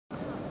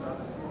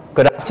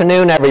Good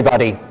afternoon,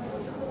 everybody.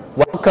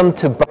 Welcome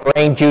to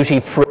Bahrain Duty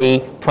Free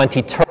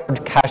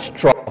 23rd cash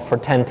draw for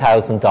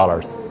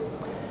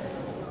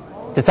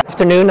 $10,000. This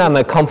afternoon, I'm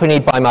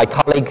accompanied by my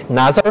colleague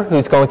Nazar,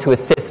 who's going to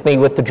assist me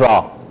with the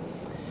draw.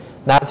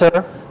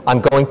 Nazar,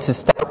 I'm going to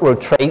start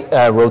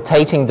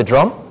rotating the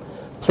drum.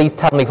 Please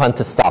tell me when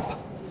to stop.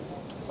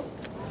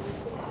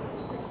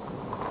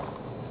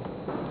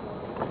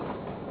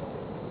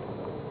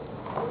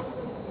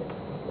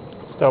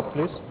 Stop,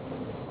 please.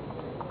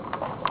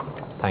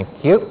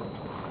 Thank you.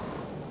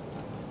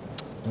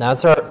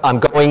 Nazar, I'm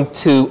going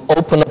to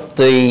open up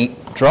the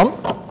drum.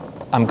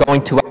 I'm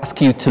going to ask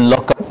you to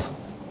look up.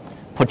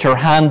 Put your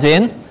hand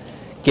in,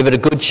 give it a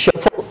good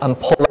shuffle, and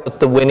pull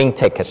out the winning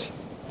ticket.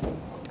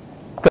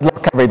 Good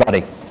luck,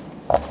 everybody.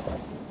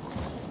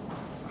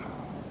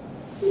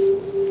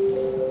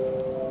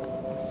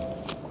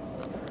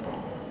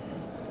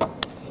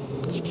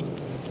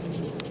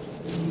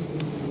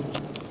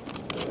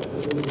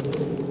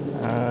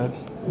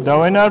 The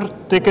winner,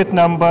 ticket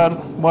number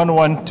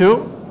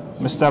 112,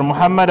 Mr.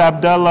 Mohammed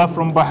Abdullah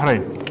from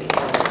Bahrain.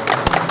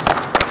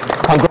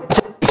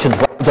 Congratulations,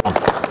 well done.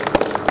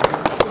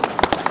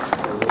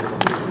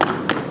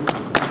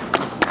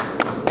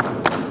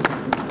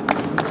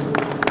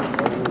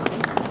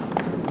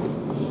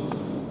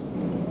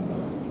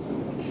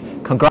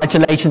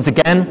 Congratulations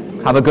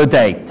again. Have a good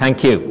day.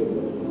 Thank you.